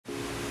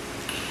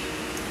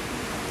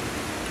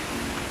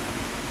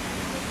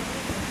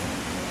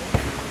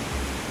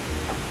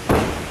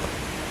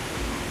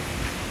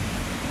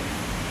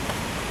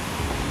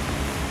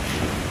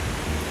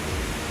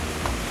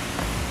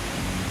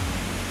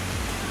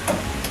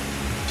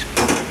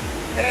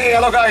Hey,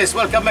 hello guys,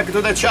 welcome back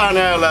to the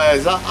channel.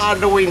 It's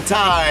Halloween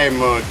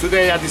time.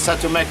 Today I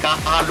decided to make a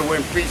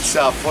Halloween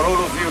pizza for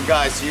all of you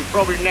guys. You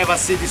probably never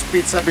see this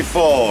pizza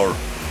before.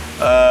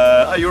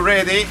 Are you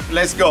ready?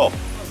 Let's go.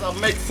 I'll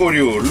make for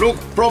you. Look,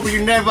 probably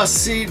you never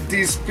see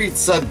this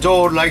pizza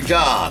dough like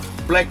that,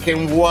 black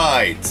and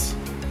white.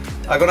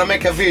 I'm gonna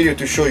make a video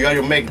to show you how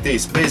you make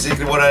this.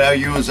 Basically what I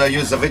use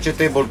a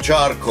vegetable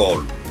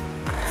charcoal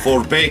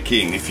for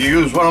baking. If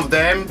you use one of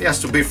them, it has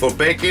to be for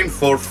baking,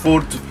 for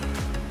food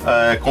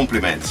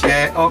compliments.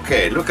 Yeah,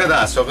 okay, look at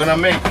that. So I'm gonna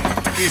make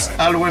this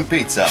Halloween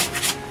pizza.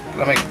 I'm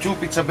gonna make 2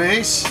 pizza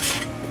base.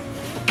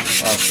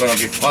 That's gonna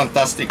be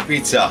fantastic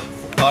pizza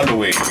for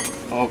Halloween.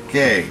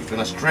 Okay,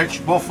 gonna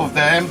stretch both of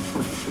them.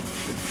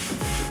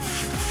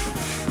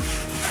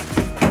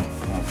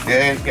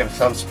 Okay, get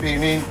some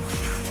spinning.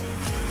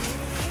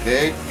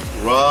 Okay,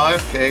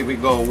 right, okay, we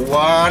go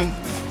 1.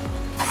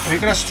 We're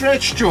gonna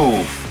stretch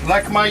 2,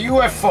 like my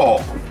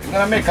UFO. I'm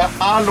gonna make a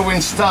Halloween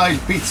style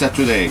pizza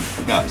today,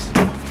 guys.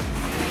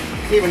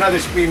 Give another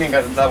spinning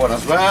at that one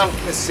as well.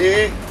 Let's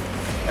see,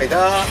 like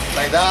that,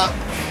 like that.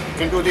 You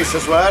can do this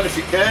as well if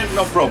you can,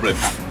 no problem.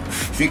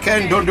 If you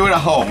can, don't do it at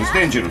home, it's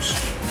dangerous.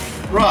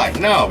 Right,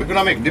 now we're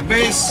gonna make the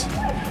base.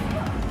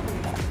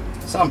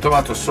 Some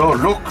tomato sauce.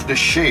 Look the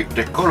shape,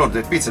 the color of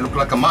the pizza, look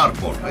like a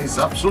marble. It's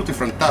absolutely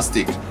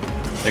fantastic.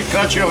 The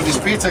crunching of this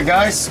pizza,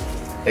 guys,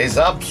 is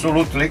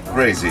absolutely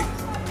crazy.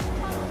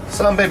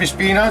 Some baby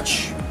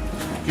spinach.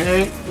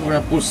 Okay, we're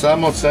gonna put some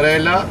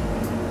mozzarella.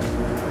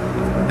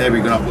 Then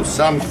we're gonna put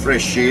some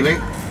fresh chili.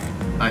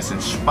 Nice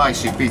and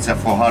spicy pizza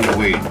for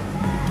Halloween.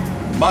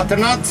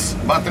 Butternuts,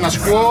 butternut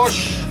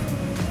squash.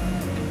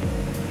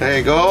 There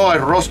you go, I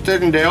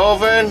roasted in the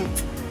oven.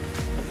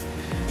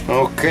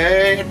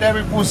 Okay, then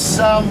we put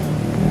some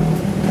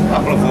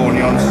couple of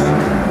onions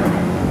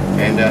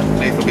and a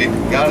little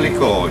bit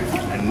garlic oil.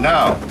 And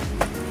now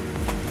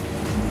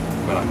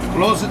I'm gonna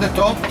close the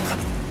top.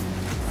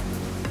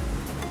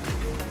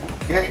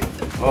 Okay,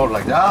 all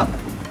like that.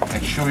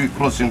 Make sure you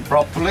close it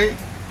properly.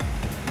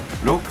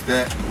 Look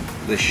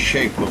the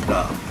shape of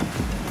that.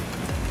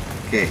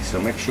 Okay, so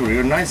make sure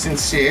you're nice and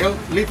sealed.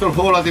 Little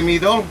hole at the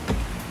middle.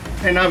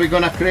 And now we're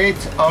gonna create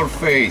our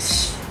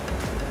face.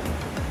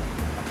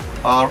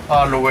 Our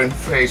Halloween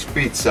face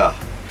pizza.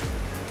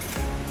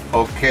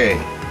 Okay.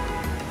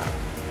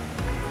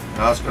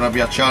 That's gonna be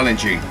a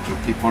challenging to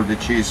keep all the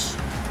cheese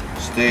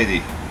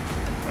steady.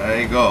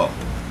 There you go.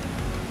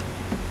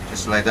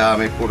 Just like that,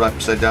 we put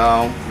upside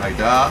down, like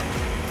that.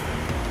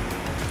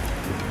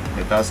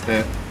 And that's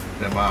the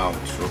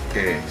mouth.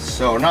 Okay.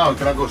 So now we're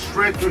gonna go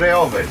straight to the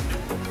oven.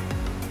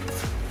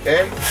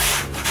 Okay?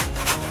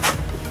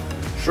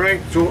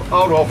 Straight to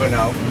our oven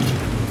now.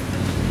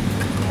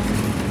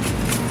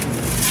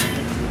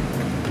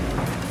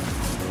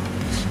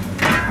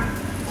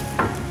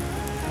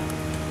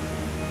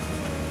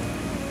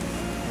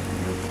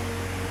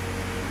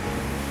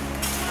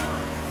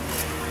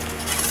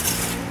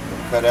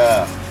 Look at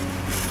that.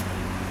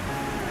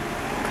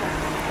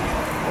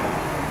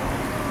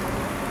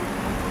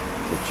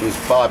 The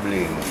cheese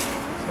bubbling.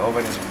 The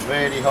oven is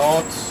very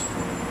hot.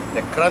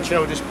 The crunching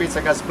of this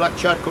pizza has black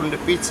charcoal in the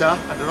pizza.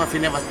 I don't know if you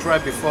never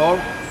tried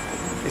before.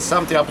 It's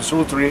something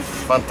absolutely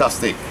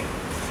fantastic.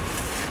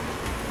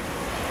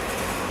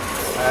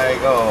 There you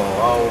go,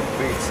 our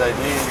pizza is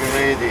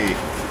nearly ready.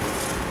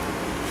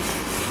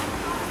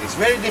 It's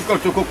very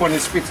difficult to cook when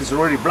this pizza is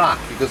already black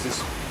because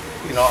it's,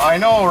 you know, I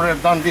know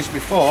I've done this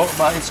before,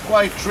 but it's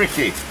quite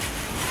tricky.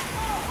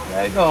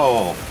 There you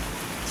go.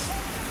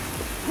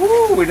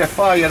 Woo, with the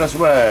fire as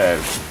well.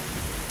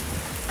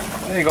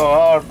 There you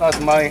go, that's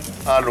my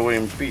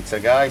Halloween pizza,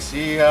 guys.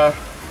 Here,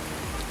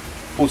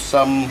 put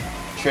some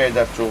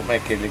cheddar to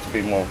make it a little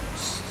bit more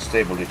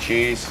stable, the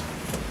cheese.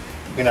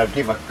 I'm gonna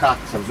give a cut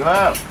as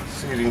well,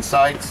 see it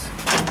inside.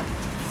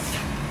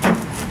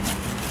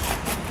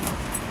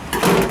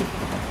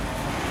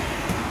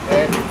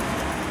 Okay.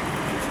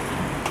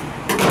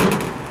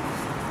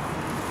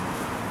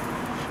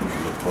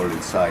 Look all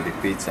inside the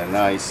pizza,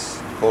 nice,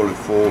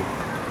 colorful.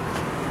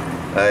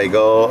 There you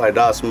go, and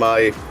that's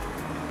my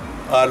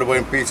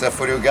Halloween pizza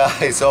for you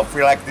guys. Hope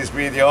you like this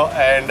video,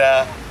 and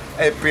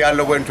happy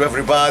Halloween to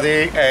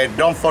everybody, and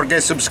don't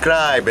forget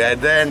subscribe,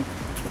 and then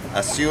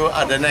I'll see you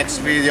at the next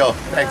video.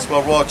 Thanks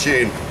for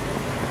watching.